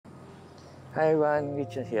Hi everyone,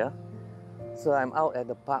 Richard here. So I'm out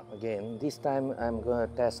at the park again. This time I'm going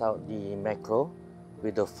to test out the macro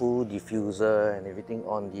with the full diffuser and everything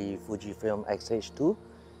on the Fujifilm X-H2,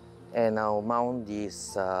 and I'll mount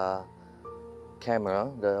this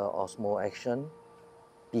camera, the Osmo Action,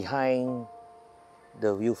 behind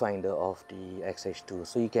the viewfinder of the X-H2,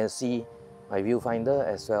 so you can see my viewfinder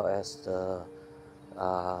as well as the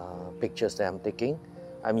pictures that I'm taking.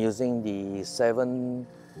 I'm using the 7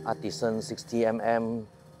 Artisan 60mm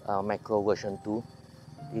macro version 2.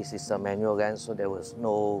 This is a manual lens, so there was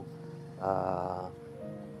no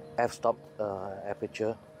f-stop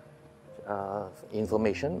aperture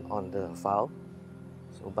information on the file.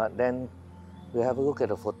 So, but then we'll have a look at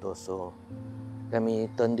the photos. So let me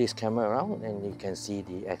turn this camera around and you can see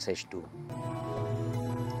the X-H2.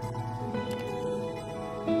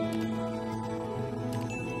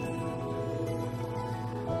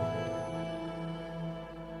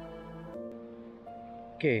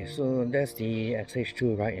 Okay, so that's the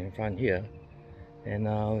X-H2 right in front here, and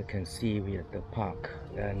now you can see we're at the park,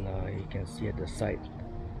 and you can see at the side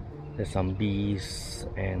there's some bees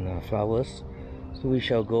and flowers. So we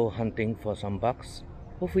shall go hunting for some bugs.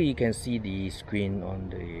 Hopefully you can see the screen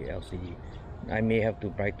on the LCD. I may have to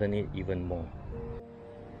brighten it even more.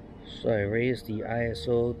 So I raised the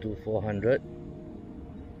ISO to 400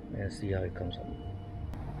 and see how it comes up.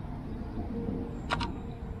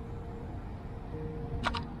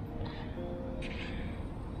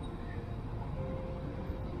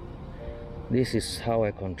 This is how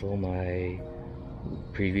I control my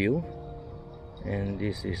preview, and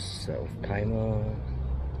this is self-timer,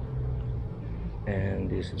 and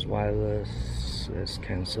this is wireless. Let's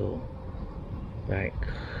cancel back,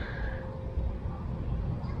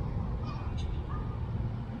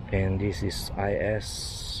 and this is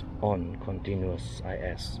IS on, continuous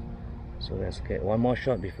IS. So let's get one more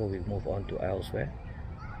shot before we move on to elsewhere.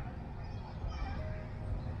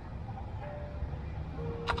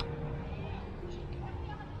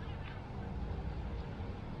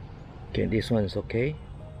 Okay, this one is okay.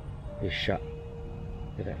 It's sharp.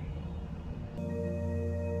 Look at that.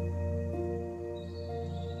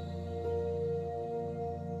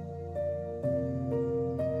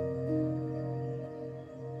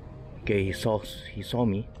 Okay, he saw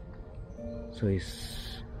me, so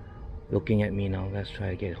he's looking at me now. Let's try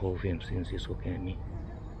to get hold of him since he's looking at me.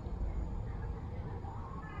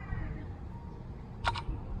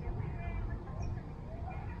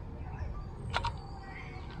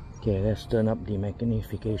 Okay, let's turn up the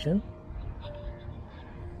magnification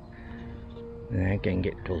and I can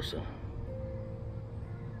get closer.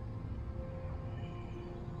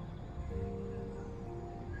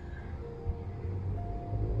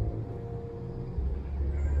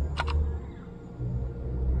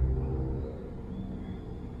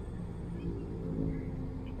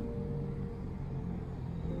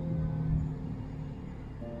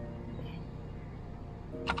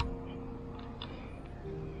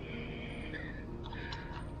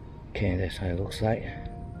 Okay, that's how it looks like.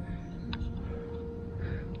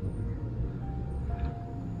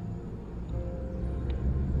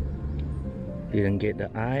 Didn't get the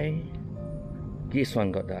eye. This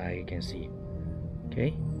one got the eye, you can see.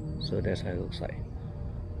 Okay, so that's how it looks like.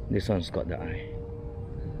 This one's got the eye.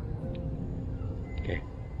 Okay,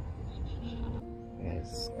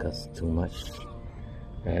 it's got too much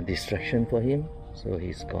distraction for him, so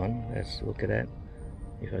he's gone. Let's look at that.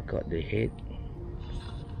 If I got the head.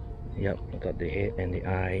 Yep, I got the head and the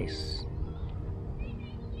eyes.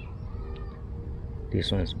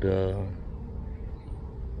 This one's blur.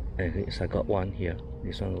 At least I got one here.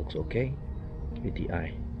 This one looks okay with the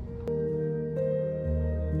eye.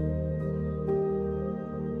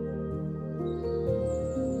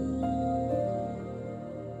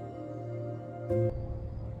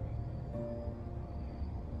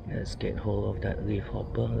 Let's get hold of that leaf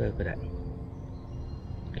hopper. Look at that.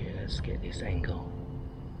 Okay, let's get this angle.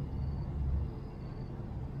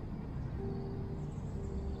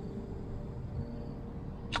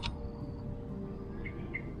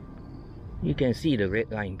 You can see the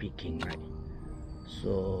red line peaking, right?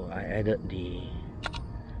 So I added the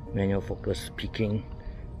manual focus peaking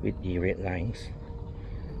with the red lines.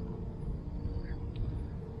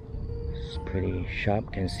 It's pretty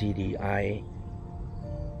sharp, can see the eye,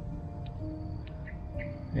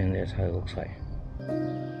 and that's how it looks like.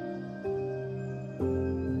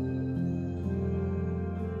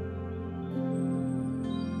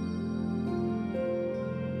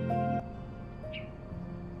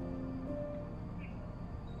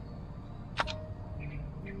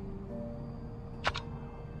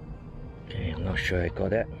 Okay, I'm not sure I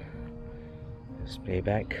got that. Let's play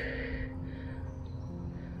back.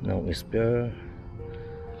 No, it's pure.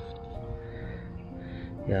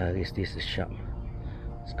 Yeah, at least this is sharp.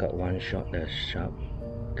 It's got one shot that's sharp.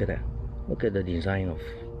 Look at that. Look at the design of.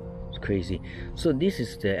 It's crazy. So this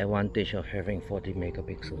is the advantage of having 40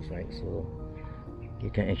 megapixels, right? So you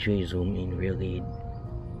can actually zoom in really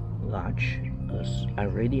large. Because I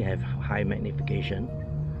already have high magnification,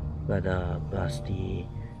 but plus the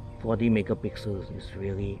 40 megapixels is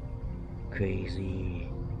really crazy.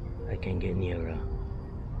 I can get nearer.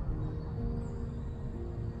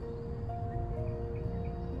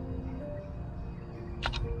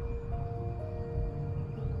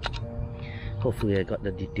 Hopefully I got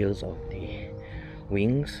the details of the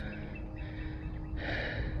wings.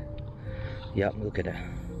 Yep, look at that.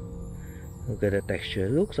 Look at the texture.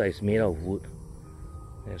 It looks like it's made out of wood.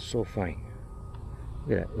 It's so fine.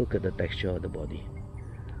 Look at that. Look at the texture of the body.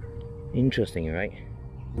 Interesting, right?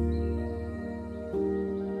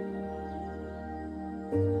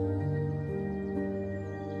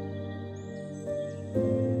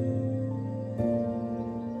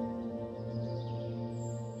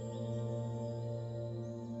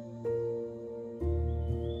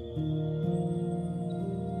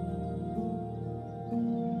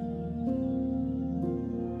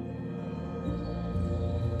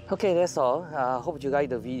 Okay, that's all. Hope you liked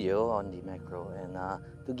the video on the macro, and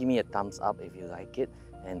do give me a thumbs up if you like it,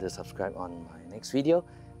 and to subscribe on my next video.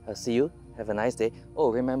 See you. Have a nice day.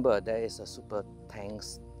 Oh, remember there is a super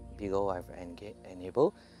thanks below I've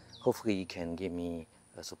enabled. Hopefully you can give me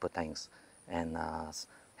a super thanks and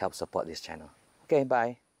help support this channel. Okay,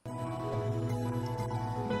 bye.